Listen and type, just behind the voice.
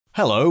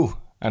Hello,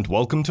 and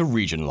welcome to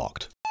Region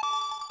Locked.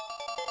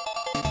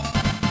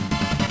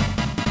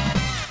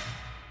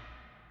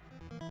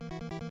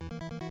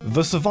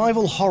 The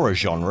survival horror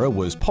genre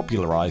was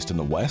popularized in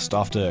the West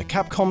after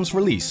Capcom's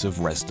release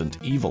of Resident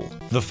Evil.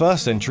 The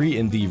first entry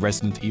in the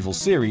Resident Evil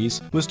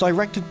series was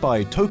directed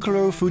by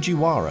Tokuro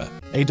Fujiwara,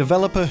 a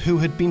developer who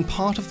had been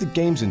part of the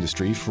games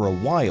industry for a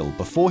while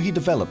before he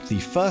developed the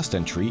first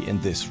entry in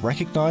this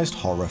recognized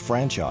horror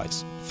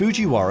franchise.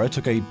 Fujiwara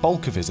took a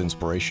bulk of his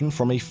inspiration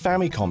from a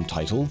Famicom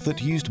title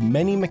that used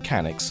many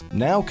mechanics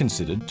now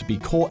considered to be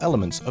core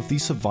elements of the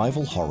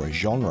survival horror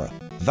genre.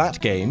 That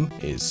game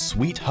is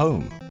Sweet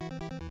Home.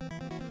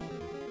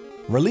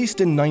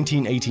 Released in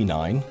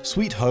 1989,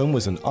 Sweet Home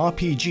was an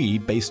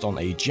RPG based on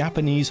a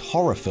Japanese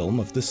horror film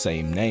of the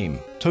same name.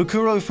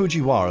 Tokuro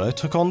Fujiwara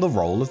took on the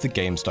role of the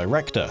game's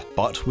director,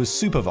 but was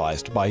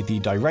supervised by the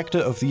director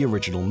of the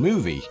original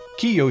movie,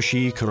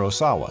 Kiyoshi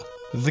Kurosawa.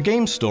 The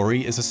game's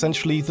story is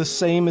essentially the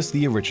same as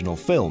the original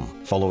film,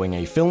 following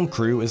a film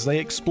crew as they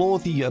explore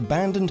the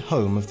abandoned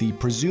home of the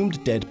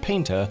presumed dead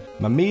painter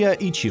Mamiya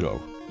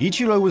Ichiro.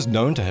 Ichiro was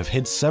known to have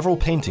hid several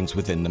paintings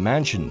within the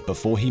mansion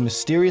before he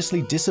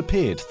mysteriously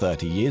disappeared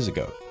 30 years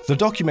ago. The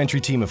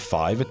documentary team of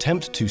 5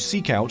 attempt to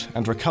seek out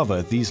and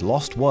recover these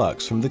lost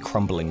works from the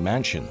crumbling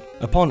mansion.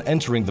 Upon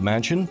entering the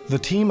mansion, the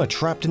team are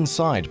trapped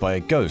inside by a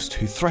ghost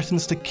who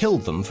threatens to kill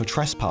them for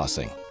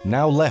trespassing.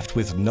 Now left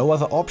with no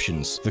other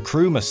options, the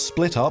crew must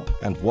split up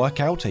and work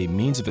out a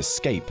means of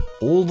escape,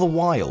 all the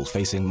while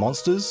facing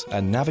monsters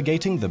and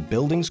navigating the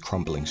building's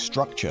crumbling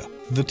structure.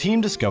 The team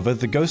discover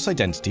the ghost's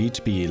identity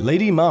to be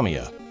Lady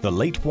Mamiya, the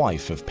late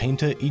wife of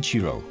painter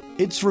Ichiro.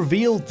 It's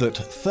revealed that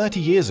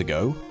 30 years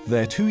ago,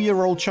 their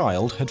 2-year-old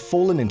child had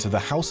fallen into the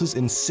house's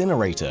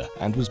incinerator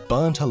and was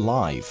burnt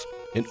alive.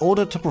 In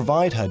order to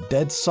provide her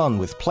dead son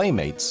with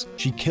playmates,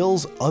 she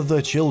kills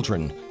other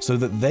children so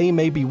that they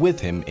may be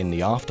with him in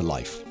the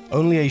afterlife.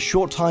 Only a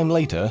short time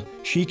later,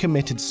 she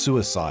committed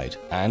suicide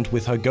and,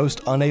 with her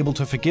ghost unable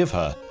to forgive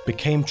her,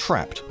 became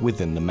trapped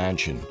within the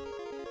mansion.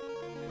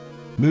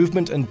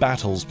 Movement and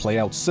battles play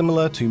out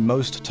similar to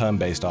most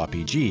turn-based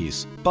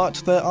RPGs, but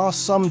there are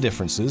some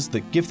differences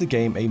that give the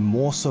game a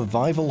more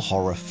survival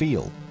horror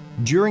feel.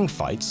 During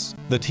fights,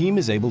 the team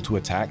is able to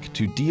attack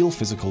to deal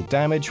physical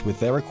damage with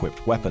their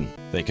equipped weapon.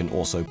 They can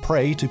also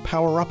pray to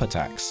power up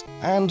attacks,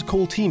 and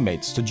call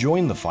teammates to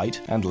join the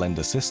fight and lend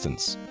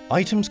assistance.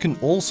 Items can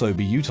also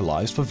be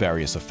utilized for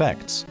various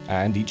effects,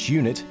 and each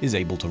unit is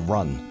able to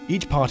run.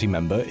 Each party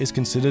member is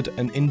considered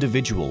an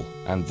individual,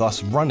 and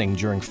thus running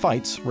during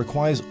fights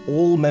requires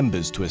all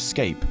members to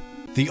escape.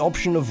 The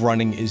option of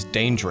running is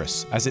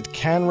dangerous, as it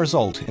can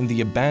result in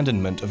the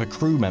abandonment of a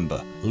crew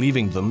member,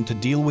 leaving them to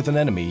deal with an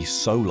enemy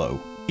solo.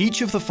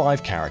 Each of the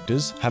 5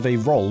 characters have a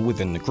role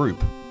within the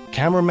group.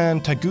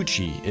 Cameraman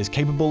Taguchi is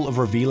capable of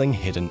revealing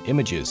hidden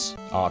images.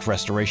 Art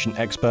restoration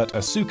expert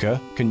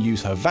Asuka can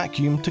use her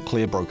vacuum to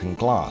clear broken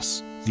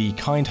glass. The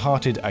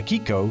kind-hearted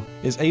Akiko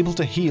is able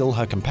to heal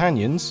her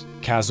companions.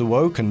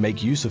 Kazuo can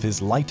make use of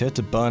his lighter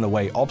to burn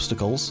away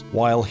obstacles,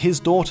 while his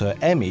daughter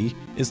Emi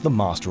is the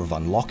master of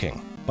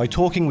unlocking. By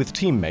talking with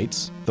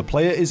teammates, the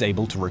player is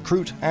able to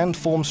recruit and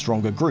form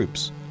stronger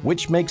groups,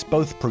 which makes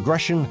both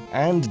progression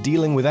and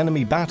dealing with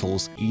enemy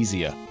battles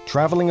easier.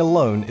 Traveling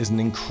alone is an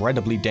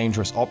incredibly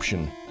dangerous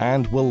option,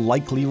 and will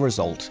likely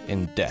result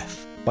in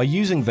death. By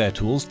using their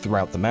tools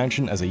throughout the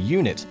mansion as a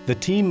unit, the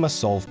team must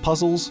solve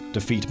puzzles,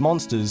 defeat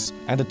monsters,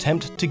 and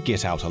attempt to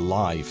get out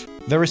alive.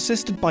 They're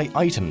assisted by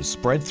items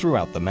spread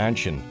throughout the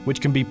mansion,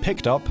 which can be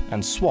picked up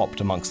and swapped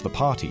amongst the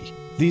party.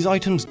 These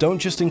items don't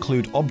just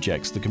include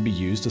objects that can be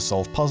used to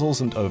solve puzzles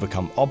and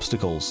overcome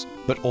obstacles,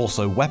 but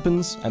also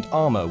weapons and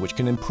armor which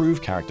can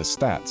improve character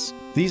stats.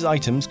 These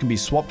items can be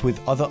swapped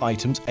with other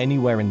items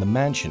anywhere in the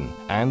mansion,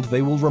 and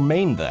they will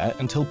remain there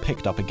until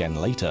picked up again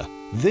later.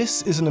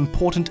 This is an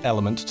important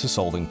element to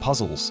solving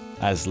puzzles,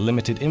 as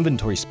limited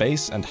inventory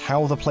space and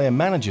how the player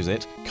manages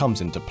it comes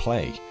into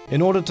play.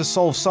 In order to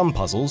solve some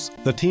puzzles,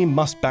 the team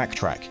must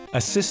backtrack,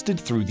 assisted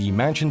through the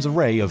mansion's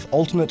array of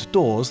alternate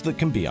doors that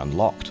can be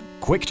unlocked.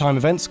 Quick-time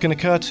events can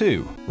occur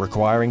too,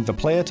 requiring the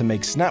player to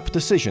make snap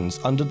decisions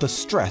under the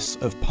stress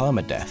of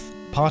permadeath.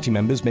 Party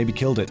members may be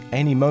killed at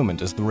any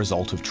moment as the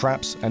result of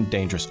traps and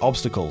dangerous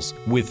obstacles,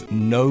 with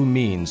no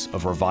means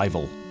of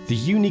revival. The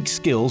unique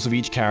skills of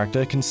each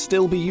character can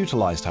still be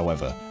utilized,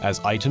 however, as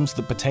items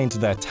that pertain to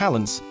their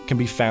talents can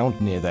be found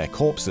near their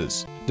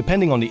corpses.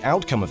 Depending on the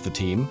outcome of the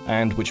team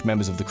and which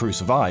members of the crew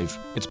survive,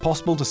 it's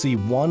possible to see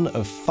one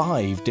of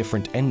 5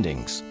 different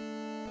endings.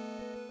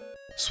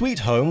 Sweet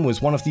Home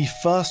was one of the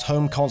first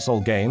home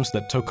console games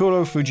that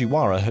Tokuro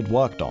Fujiwara had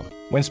worked on.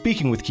 When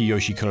speaking with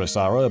Kiyoshi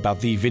Kurosawa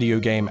about the video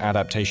game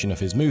adaptation of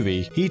his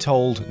movie, he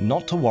told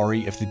not to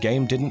worry if the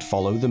game didn't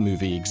follow the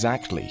movie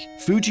exactly.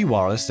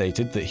 Fujiwara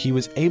stated that he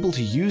was able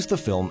to use the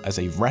film as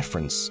a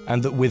reference,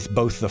 and that with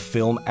both the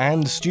film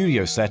and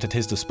studio set at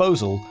his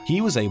disposal, he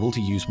was able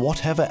to use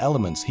whatever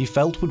elements he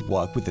felt would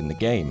work within the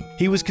game.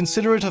 He was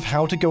considerate of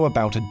how to go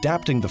about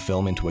adapting the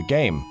film into a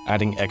game,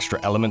 adding extra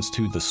elements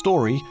to the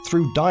story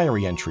through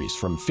diary entries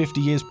from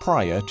 50 years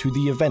prior to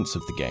the events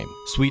of the game.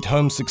 Sweet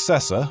Home's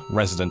successor,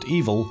 Resident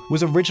Evil,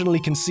 was originally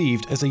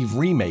conceived as a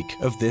remake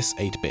of this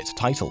 8-bit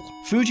title.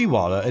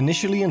 Fujiwara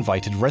initially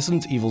invited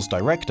Resident Evil's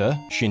director,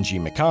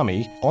 Shinji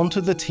Mikami, onto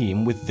the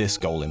team with this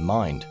goal in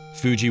mind.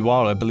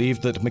 Fujiwara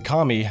believed that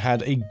Mikami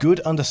had a good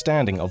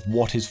understanding of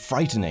what is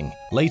frightening.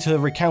 Later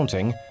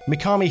recounting,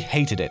 Mikami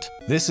hated it.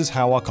 This is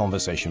how our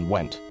conversation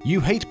went.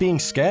 "You hate being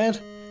scared?"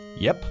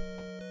 "Yep."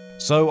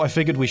 So I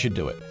figured we should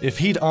do it. If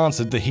he'd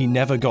answered that he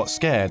never got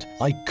scared,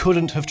 I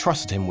couldn't have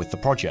trusted him with the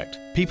project.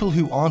 People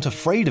who aren't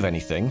afraid of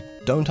anything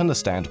don't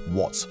understand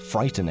what's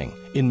frightening.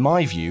 In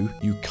my view,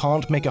 you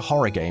can't make a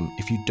horror game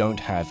if you don't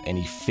have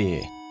any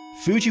fear.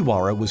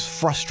 Fujiwara was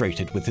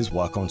frustrated with his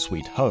work on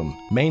Sweet Home,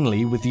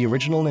 mainly with the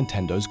original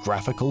Nintendo's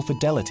graphical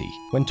fidelity.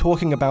 When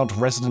talking about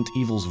Resident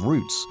Evil's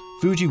roots,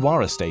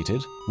 Fujiwara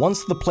stated,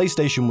 "Once the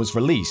PlayStation was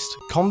released,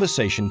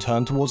 conversation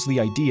turned towards the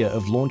idea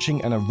of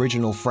launching an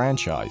original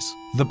franchise.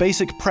 The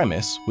basic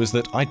premise was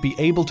that I'd be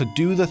able to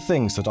do the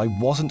things that I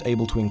wasn't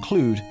able to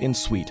include in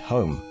Sweet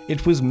Home.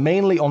 It was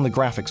mainly on the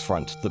graphics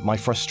front that my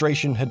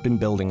frustration had been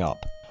building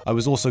up. I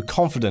was also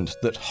confident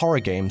that horror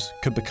games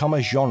could become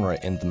a genre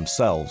in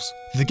themselves.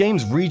 The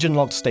game's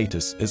region-locked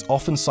status is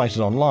often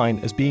cited online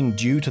as being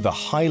due to the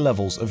high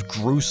levels of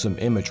gruesome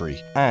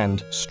imagery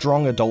and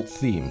strong adult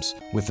themes,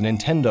 with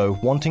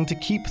Nintendo wanting to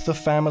keep the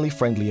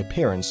family-friendly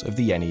appearance of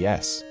the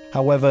NES.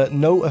 However,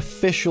 no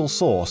official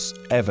source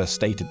ever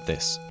stated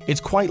this. It's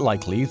quite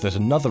likely that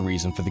another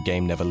reason for the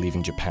game never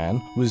leaving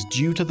Japan was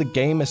due to the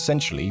game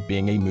essentially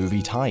being a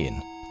movie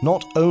tie-in.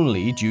 Not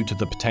only due to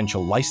the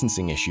potential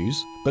licensing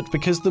issues, but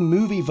because the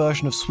movie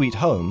version of Sweet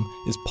Home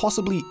is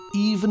possibly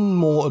even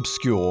more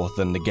obscure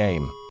than the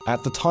game.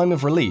 At the time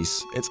of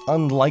release, it's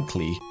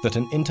unlikely that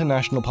an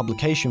international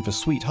publication for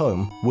Sweet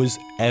Home was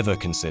ever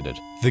considered.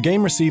 The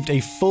game received a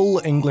full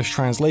English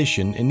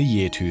translation in the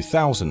year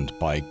 2000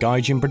 by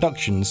Gaijin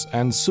Productions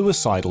and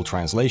Suicidal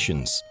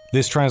Translations.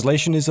 This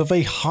translation is of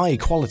a high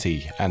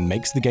quality and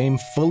makes the game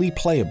fully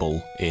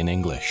playable in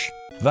English.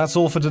 That's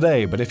all for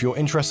today, but if you're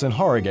interested in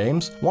horror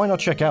games, why not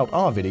check out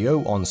our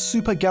video on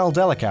Super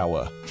Galdelic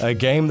Hour, a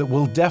game that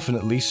will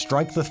definitely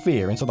strike the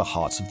fear into the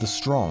hearts of the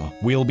strong.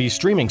 We'll be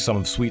streaming some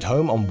of Sweet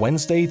Home on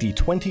Wednesday the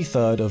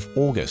 23rd of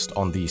August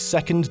on the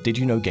second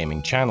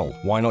DidYouKnowGaming channel.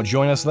 Why not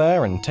join us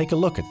there and take a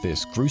look at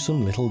this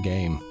gruesome little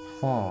game?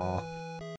 Aww.